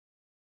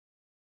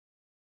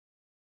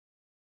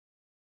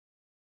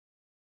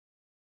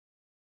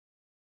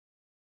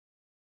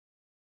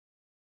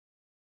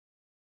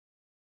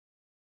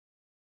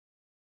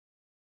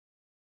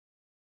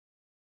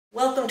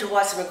Welcome to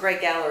Watson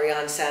McRae Gallery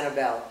on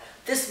Sanibel.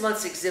 This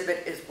month's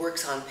exhibit is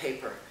Works on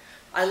Paper.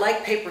 I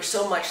like paper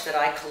so much that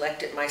I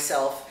collect it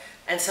myself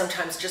and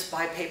sometimes just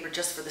buy paper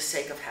just for the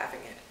sake of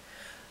having it.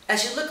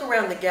 As you look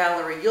around the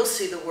gallery, you'll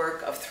see the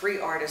work of 3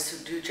 artists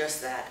who do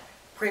just that: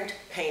 print,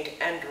 paint,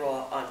 and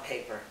draw on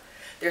paper.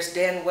 There's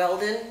Dan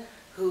Welden,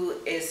 who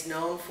is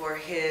known for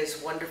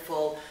his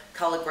wonderful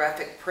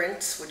calligraphic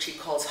prints, which he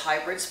calls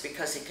hybrids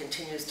because he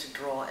continues to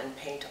draw and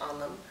paint on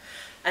them.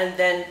 And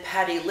then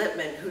Pattie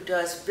Lipman, who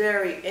does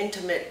very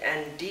intimate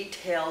and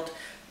detailed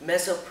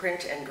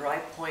Mezzotint and dry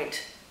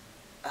point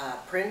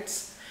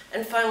prints.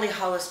 And finally,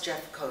 Hollis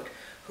Jeffcoat,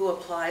 who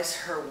applies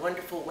her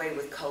wonderful way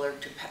with color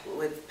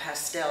with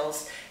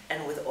pastels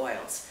and with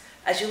oils.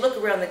 As you look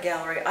around the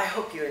gallery, I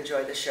hope you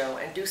enjoy the show,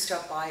 and do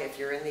stop by if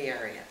you're in the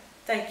area.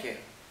 Thank you.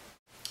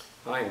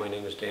 Hi, my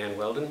name is Dan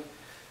Welden.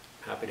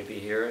 Happy to be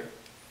here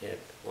at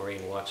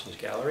Maureen Watson's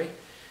gallery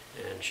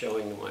and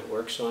showing my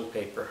works on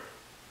paper.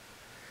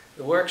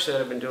 The works that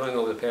I've been doing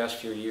over the past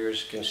few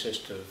years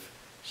consist of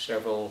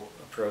several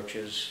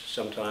approaches.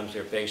 Sometimes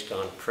they're based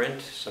on print,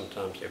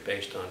 sometimes they're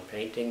based on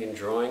painting and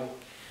drawing,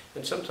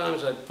 and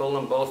sometimes I pull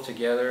them both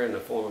together in the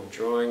form of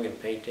drawing and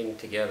painting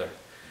together.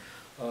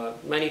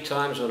 Many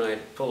times when I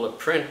pull a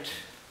print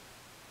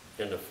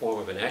in the form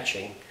of an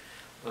etching,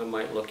 I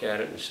might look at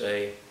it and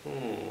say,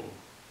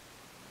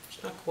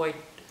 it's not quite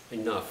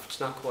enough, it's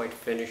not quite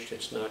finished,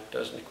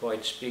 doesn't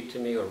quite speak to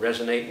me or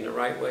resonate in the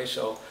right way,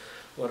 so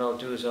what I'll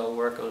do is I'll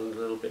work on a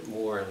little bit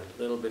more and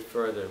a little bit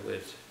further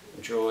with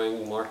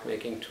drawing, mark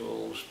making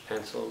tools,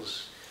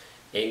 pencils,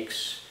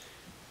 inks,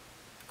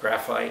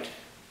 graphite,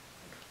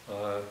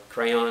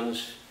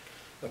 crayons,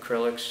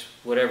 acrylics,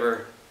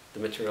 whatever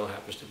the material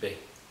happens to be.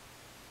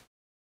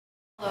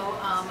 Hello,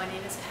 my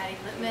name is Pattie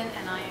Lipman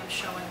and I am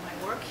showing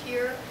my work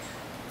here.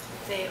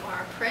 They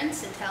are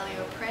prints,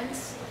 Intaglio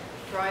prints,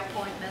 dry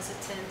point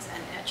mezzotints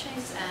and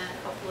etchings, and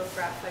a couple of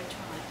graphite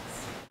drawings.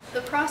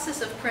 The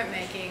process of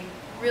printmaking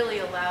really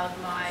allowed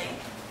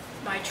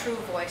my true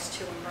voice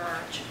to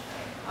emerge.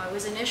 I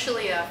was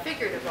initially a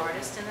figurative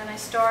artist, and then I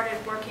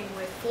started working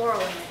with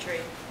floral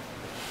imagery.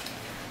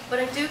 But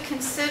I do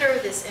consider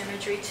this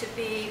imagery to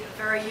be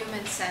very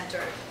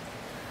human-centered.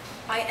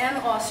 I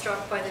am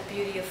awestruck by the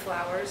beauty of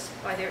flowers,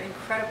 by their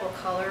incredible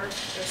color,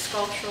 their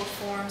sculptural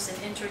forms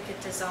and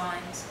intricate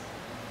designs.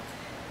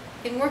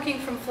 In working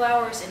from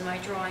flowers in my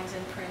drawings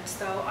and prints,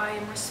 though, I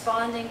am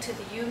responding to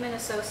the human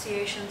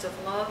associations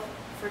of love,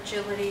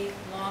 fragility,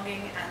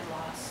 longing, and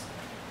loss.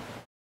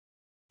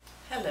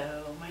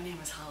 Hello, my name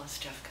is Hollis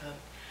Jeffcoat.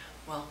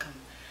 Welcome.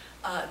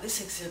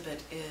 This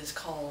exhibit is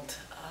called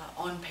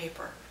On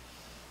Paper.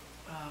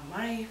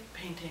 My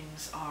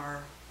paintings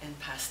are in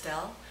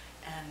pastel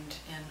and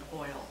in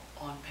oil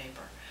on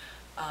paper.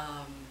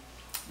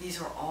 These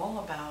are all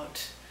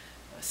about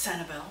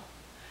Sanibel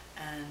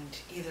and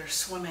either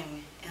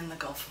swimming in the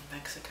Gulf of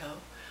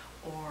Mexico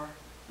or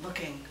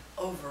looking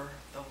over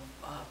the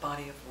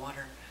body of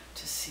water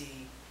to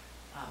see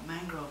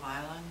mangrove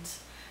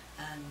islands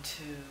and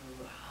to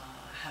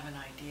have an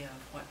idea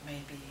of what may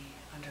be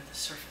under the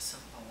surface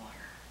of the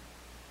water.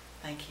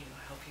 Thank you.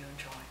 I hope you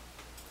enjoy.